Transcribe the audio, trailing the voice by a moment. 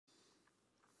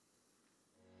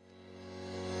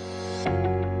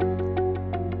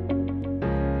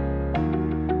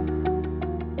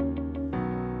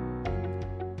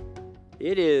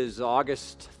It is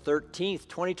August 13th,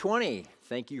 2020.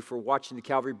 Thank you for watching the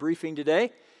Calvary briefing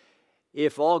today.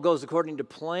 If all goes according to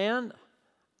plan,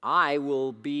 I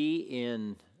will be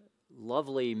in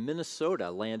lovely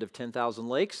Minnesota, land of 10,000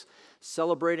 lakes,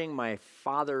 celebrating my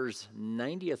father's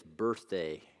 90th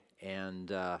birthday.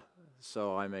 And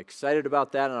so I'm excited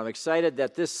about that, and I'm excited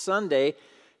that this Sunday,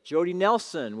 Jody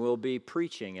Nelson will be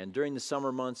preaching. And during the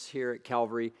summer months here at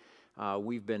Calvary,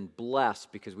 we've been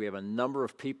blessed because we have a number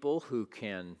of people who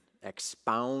can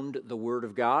expound the Word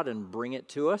of God and bring it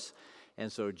to us.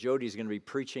 And so Jody's going to be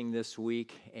preaching this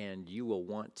week, and you will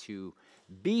want to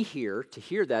be here to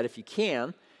hear that if you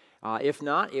can. If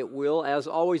not, it will, as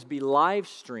always, be live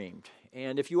streamed.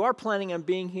 And if you are planning on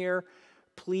being here,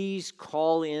 please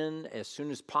call in as soon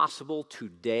as possible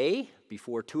today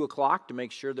before 2 o'clock to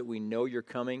make sure that we know you're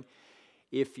coming.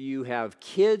 If you have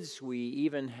kids, we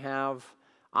even have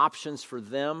options for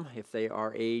them if they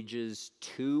are ages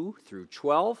 2 through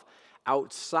 12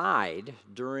 outside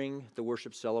during the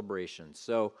worship celebration.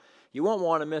 So you won't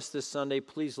want to miss this Sunday.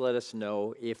 Please let us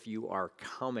know if you are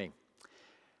coming.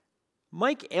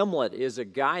 Mike Emlet is a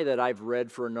guy that I've read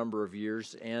for a number of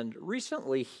years, and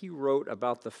recently he wrote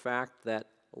about the fact that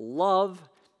love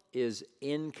is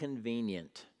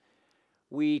inconvenient.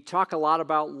 We talk a lot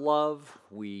about love.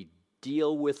 We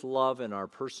deal with love in our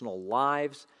personal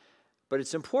lives. But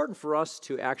it's important for us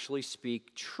to actually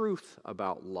speak truth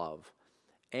about love.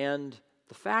 And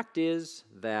the fact is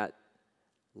that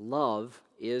love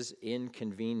is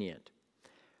inconvenient.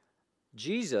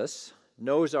 Jesus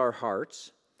knows our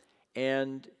hearts,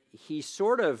 and he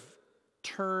sort of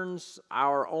turns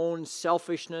our own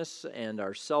selfishness and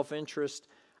our self-interest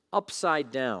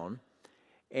upside down.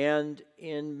 And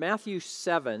in Matthew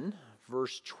 7,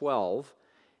 verse 12,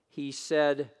 he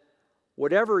said,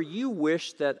 "Whatever you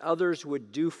wish that others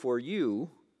would do for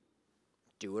you,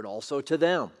 do it also to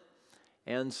them."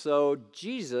 And so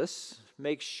Jesus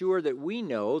makes sure that we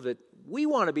know that we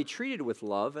want to be treated with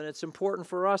love, and it's important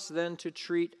for us then to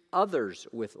treat others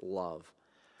with love.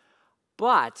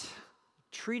 But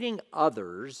treating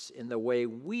others in the way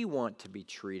we want to be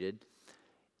treated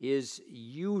is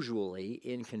usually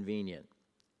inconvenient.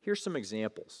 Here's some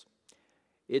examples.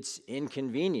 It's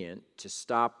inconvenient to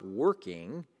stop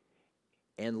working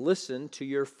and listen to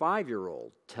your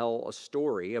 5-year-old tell a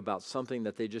story about something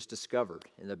that they just discovered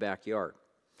in the backyard.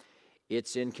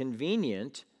 It's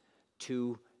inconvenient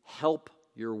to help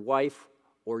your wife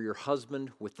or your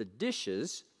husband with the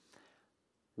dishes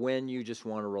when you just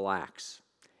want to relax.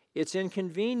 It's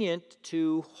inconvenient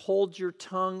to hold your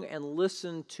tongue and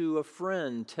listen to a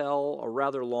friend tell a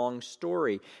rather long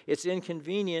story. It's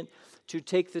inconvenient to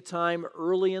take the time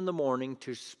early in the morning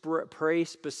to pray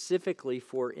specifically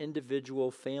for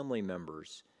individual family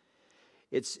members.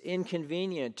 It's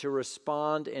inconvenient to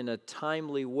respond in a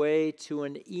timely way to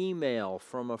an email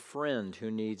from a friend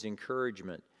who needs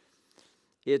encouragement.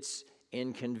 It's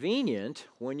inconvenient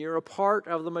when you're a part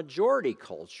of the majority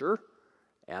culture,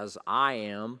 as I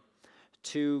am,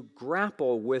 to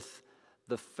grapple with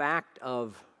the fact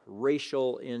of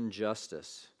racial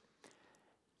injustice.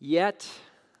 Yet,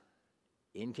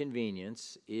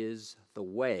 inconvenience is the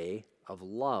way of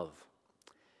love.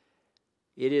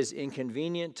 It is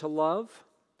inconvenient to love,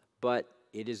 but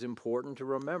it is important to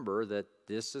remember that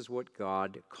this is what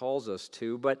God calls us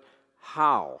to. But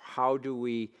how? How do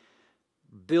we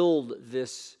build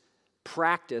this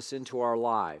practice into our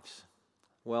lives?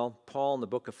 Well, Paul in the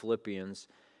book of Philippians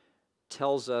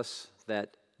tells us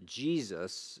that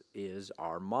Jesus is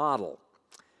our model,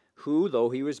 who,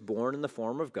 though he was born in the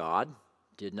form of God,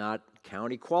 did not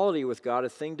count equality with God a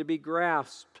thing to be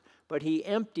grasped, but he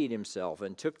emptied himself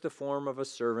and took the form of a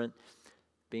servant,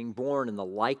 being born in the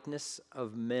likeness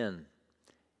of men.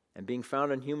 And being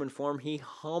found in human form, he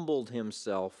humbled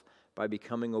himself by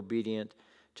becoming obedient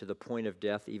to the point of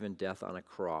death, even death on a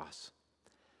cross.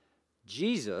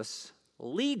 Jesus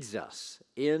leads us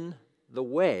in the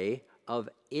way of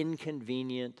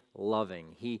inconvenient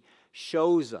loving. He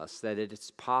shows us that it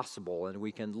is possible, and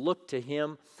we can look to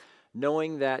him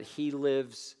knowing that he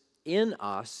lives in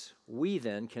us. We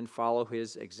then can follow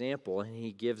his example, and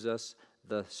he gives us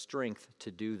the strength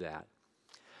to do that.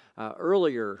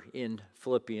 Earlier in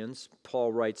Philippians,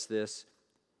 Paul writes this: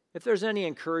 "If there's any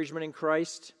encouragement in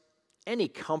Christ, any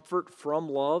comfort from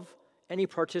love, any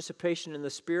participation in the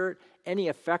Spirit, any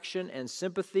affection and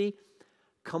sympathy,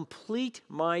 complete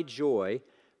my joy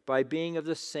by being of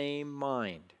the same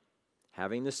mind,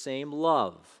 having the same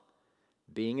love,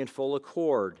 being in full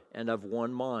accord and of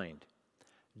one mind.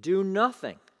 Do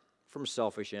nothing from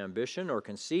selfish ambition or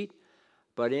conceit,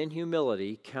 but in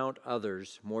humility count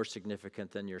others more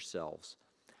significant than yourselves.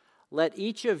 Let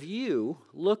each of you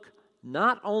look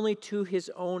not only to his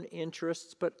own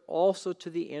interests, but also to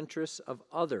the interests of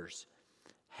others.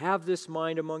 Have this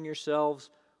mind among yourselves,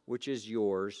 which is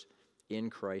yours in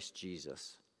Christ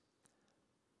Jesus.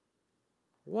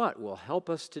 What will help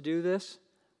us to do this?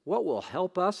 What will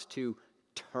help us to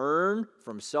turn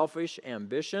from selfish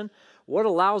ambition? What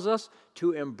allows us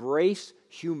to embrace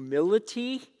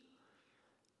humility?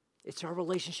 It's our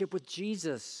relationship with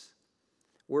Jesus.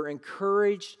 We're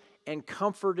encouraged and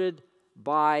comforted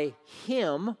by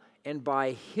him and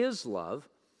by his love.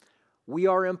 We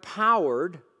are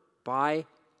empowered by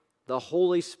the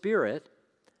Holy Spirit.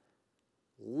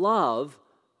 Love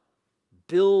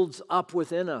builds up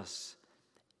within us.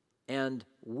 And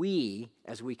we,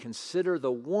 as we consider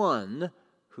the one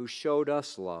who showed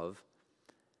us love,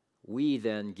 we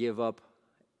then give up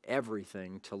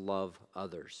everything to love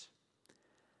others.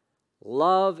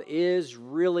 Love is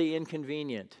really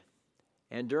inconvenient.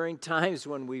 And during times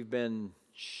when we've been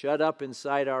shut up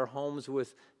inside our homes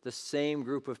with the same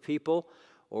group of people,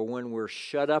 or when we're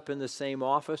shut up in the same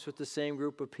office with the same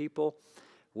group of people,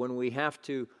 when we have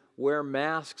to wear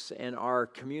masks and our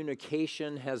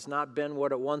communication has not been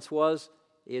what it once was,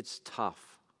 it's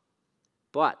tough.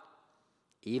 But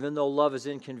even though love is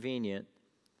inconvenient,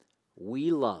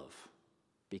 we love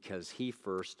because he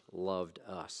first loved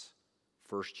us.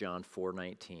 1 John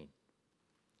 4:19.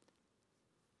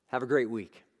 Have a great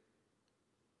week.